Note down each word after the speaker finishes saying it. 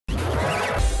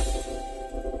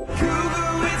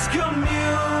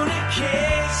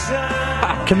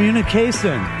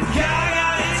CommuniCason.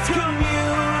 It's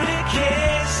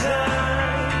CommuniCason.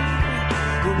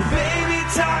 Baby,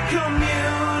 talk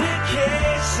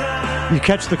CommuniCason. You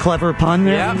catch the clever pun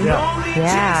there?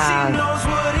 Yeah. Knows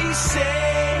what he's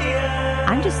saying.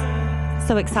 I'm just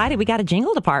so excited. We got a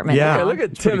jingle department. Yeah. now. Look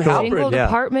at Tim pretty cool. Halpern. Jingle Yeah.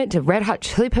 department to Red Hot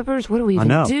Chili Peppers. What do we I even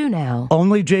know. do now?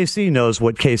 Only JC knows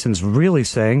what Cason's really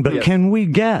saying, but can we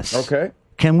guess? Okay.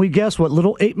 Can we guess what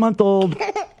little 8-month-old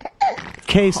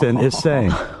Cason is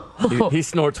saying? He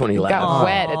snorts when he laughs. Got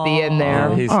wet at the end there.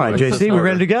 All right, JC, we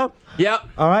ready to go? Yep.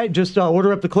 All right, just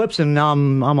order up the clips, and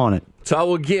I'm on it. So I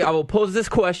will pose this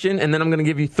question, and then I'm going to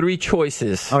give you 3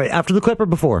 choices. All right, after the clip or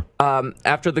before?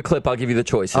 After the clip, I'll give you the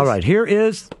choices. All right, here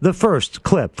is the first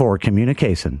clip for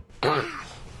CommuniCason.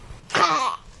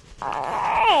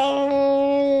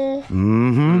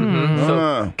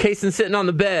 So Cason's sitting on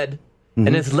the bed,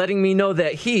 and it's letting me know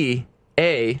that he,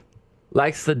 A,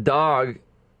 likes the dog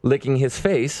licking his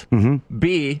face,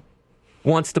 B,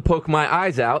 wants to poke my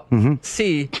eyes out,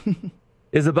 C,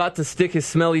 is about to stick his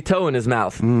smelly toe in his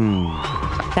mouth.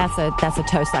 That's a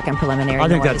toe sucking preliminary. I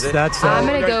think noise. that's I'm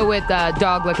going to go with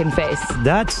dog looking face.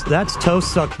 that's toe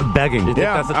suck begging. You think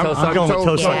that's a toe suck? I'm going with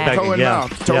toe suck Yeah. begging. Toe in yeah.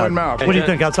 mouth. Toe yeah. in mouth. What do you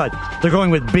think outside? They're going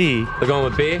with B, They're going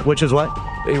with B. which is what?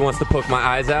 He wants to poke my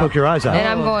eyes out. Poke your eyes out. And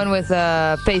I'm going with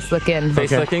face licking.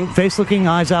 Face licking. Face looking,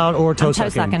 eyes out, or toe Toe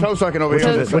sucking. sucking. Toe sucking over Which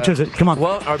here. is it? Which is it? Come on.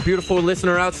 Well, our beautiful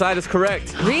listener outside is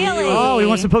correct. Really? Oh, he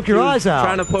wants to poke your He was eyes out.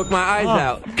 Trying to poke my eyes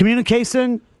out.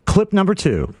 CommuniCason, clip number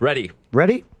 2. Ready?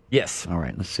 Ready? Yes. All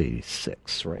right, let's see.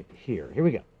 6 right here. Here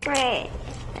we go.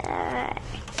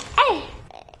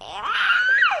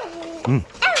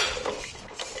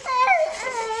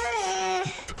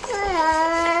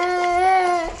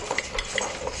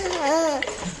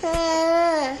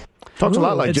 Talks a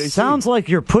lot like It JC. sounds like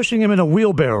you're pushing him in a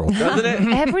wheelbarrow. Doesn't it?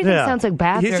 Everything Yeah. sounds like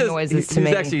bathroom noises to he's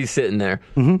me. actually sitting there.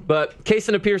 But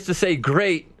Cason appears to say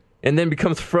great and then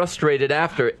becomes frustrated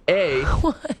after. A.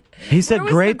 He said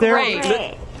great there. Great.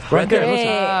 Right there. Great. Listen.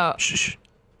 Oh, Shh, shh.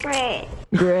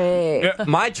 great.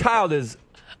 My child is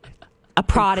A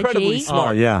prodigy. incredibly Oh,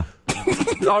 smart. yeah.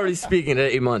 He's already speaking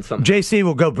at 8 months. JC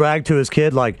will go brag to his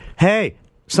kid like, hey,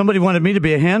 somebody wanted me to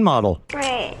be a hand model.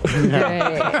 Great.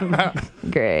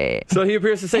 Great. So he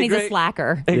appears to say And he's great. a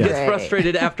slacker. And gets Great.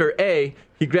 frustrated after A.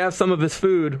 He grabbed some of his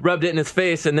food, rubbed it in his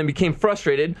face, and then became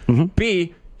frustrated.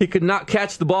 B. He could not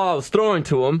catch the ball I was throwing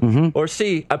to him. Or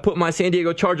C. I put my San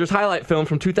Diego Chargers highlight film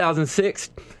from 2006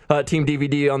 team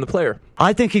DVD on the player.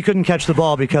 I think he couldn't catch the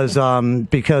ball because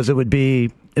it would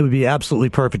be absolutely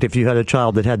perfect if you had a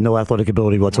child that had no athletic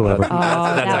ability whatsoever. Oh,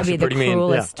 that would actually be the pretty mean.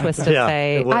 cruelest Yeah. twist of Yeah,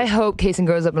 fate. it would. I hope Cason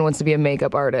grows up and wants to be a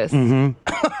makeup artist.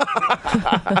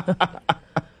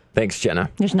 Thanks, Jenna.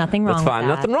 There's nothing wrong That's fine. with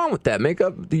that. Nothing wrong with that.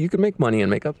 Makeup. You can make money in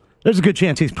makeup. There's a good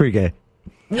chance he's pre-gay.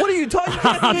 What are you talking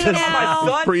about? You can't say that about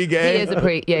my son. Pre-gay. He is he's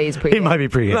pre-gay. He might be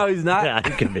pre-gay. No, he's not. Yeah, he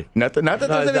could be. Not that there's he's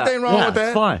not. anything wrong Yeah, with that.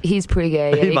 it's fine. He's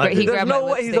pre-gay. He might be. He grabbed There's my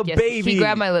no way he's lipstick a baby. He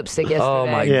grabbed my lipstick yesterday. Oh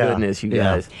my Yeah. goodness, you Yeah.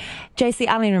 guys. JC,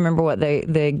 I don't even remember what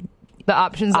the The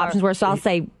options were, so I'll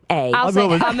say A. I'm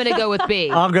going with- to go with B.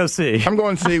 I'll go see. I'm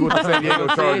going to see with the San Diego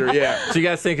Charger. Yeah. So you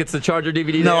guys think it's the Charger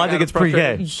DVD? No, that I think got it's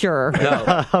pre-gay. frustrated? Sure.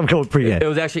 No, I'm going it pre-gay.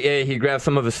 was actually A. He grabbed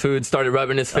some of his food, started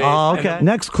rubbing his face. Oh, okay.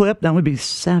 Next clip, that would be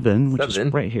 7, which 7.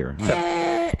 is right here.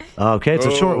 Okay, it's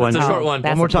a short one. It's a short one.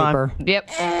 That's One more a time. pooper. Yep.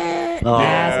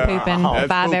 That's pooping. That's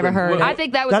If I've ever pooping. heard I it.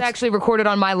 think that was That's- actually recorded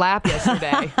on my lap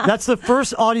yesterday. That's the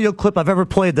first audio clip I've ever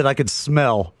played that I could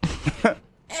smell.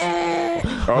 You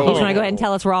just want to go ahead and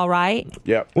tell us we're all right?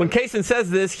 Yep. When Cason says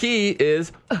this, he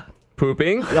is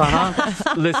pooping,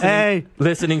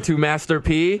 listening to Master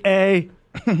P,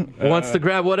 wants to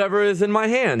grab whatever is in my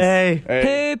hands.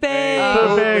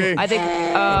 Pooping. I think.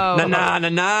 Oh.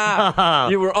 Nah.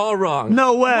 You were all wrong.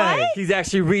 No way. He's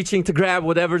actually reaching to grab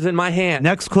whatever's in my hand.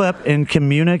 Next clip in He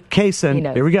CommuniCason.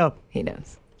 knows. Here we go. He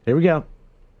knows. Here we go.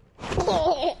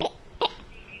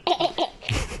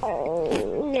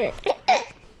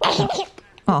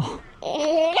 Oh.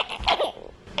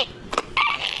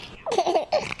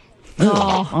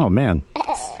 Oh, man.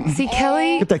 See,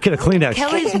 Kelly. Get that kid a Kleenex.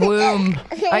 Kelly's womb.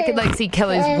 I could see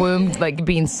Kelly's womb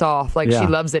being soft, Yeah. she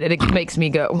loves it, and it makes me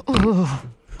go.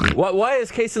 Why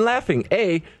is Cason laughing?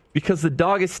 A, because the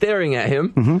dog is staring at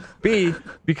him. B,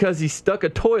 because he stuck a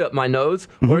toy up my nose.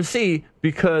 Or C,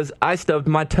 because I stubbed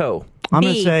my toe. I'm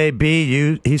going B. to say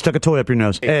B. He stuck a toy up your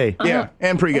nose. A. Yeah,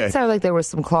 and pre-gay. It sounded like there was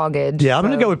some cloggage. Yeah, I'm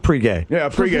going to go with pre-gay. Yeah,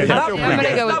 pre-gay. I'm gonna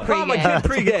go with No problem, pre-gay. I kid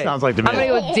pre-gay. Sounds like to me. I'm going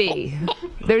to go with D.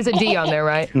 There's a D on there,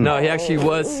 right? No, he actually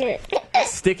was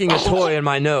sticking a toy in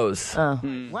my nose.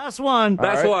 Last one.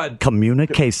 That's one.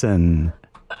 CommuniCason.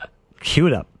 Cue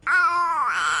it up.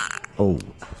 Oh.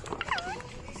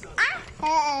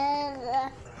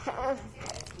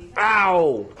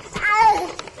 Ow!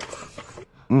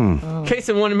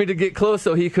 Cason wanted me to get close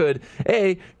so he could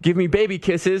A, give me baby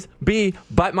kisses, B,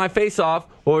 bite my face off,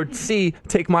 or C,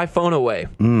 take my phone away.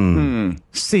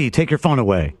 C, take your phone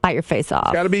away. Bite your face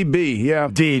off. Got to be B, yeah.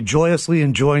 D, joyously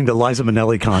enjoying the Liza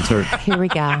Minnelli concert. Here we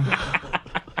go.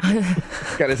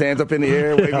 Got his hands up in the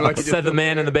air, waving like he Said the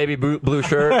man in the baby blue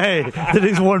shirt. Hey, that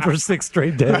he's worn for 6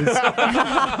 straight days.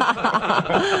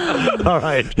 All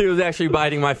right. He was actually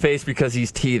biting my face because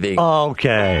he's teething.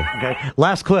 Okay.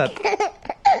 Last clip.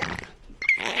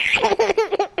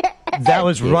 That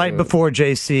was right before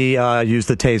JC used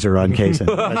the taser on Cason.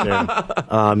 Right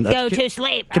there. Go to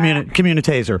sleep.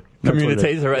 CommuniCason.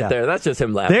 Communicator right there. That's just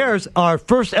him laughing. There's our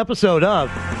first episode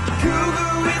of.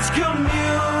 Google, it's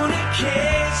CommuniCason.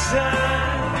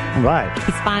 Right.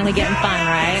 He's finally getting fun,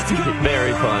 right?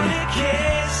 Very fun.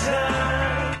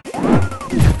 CommuniCason.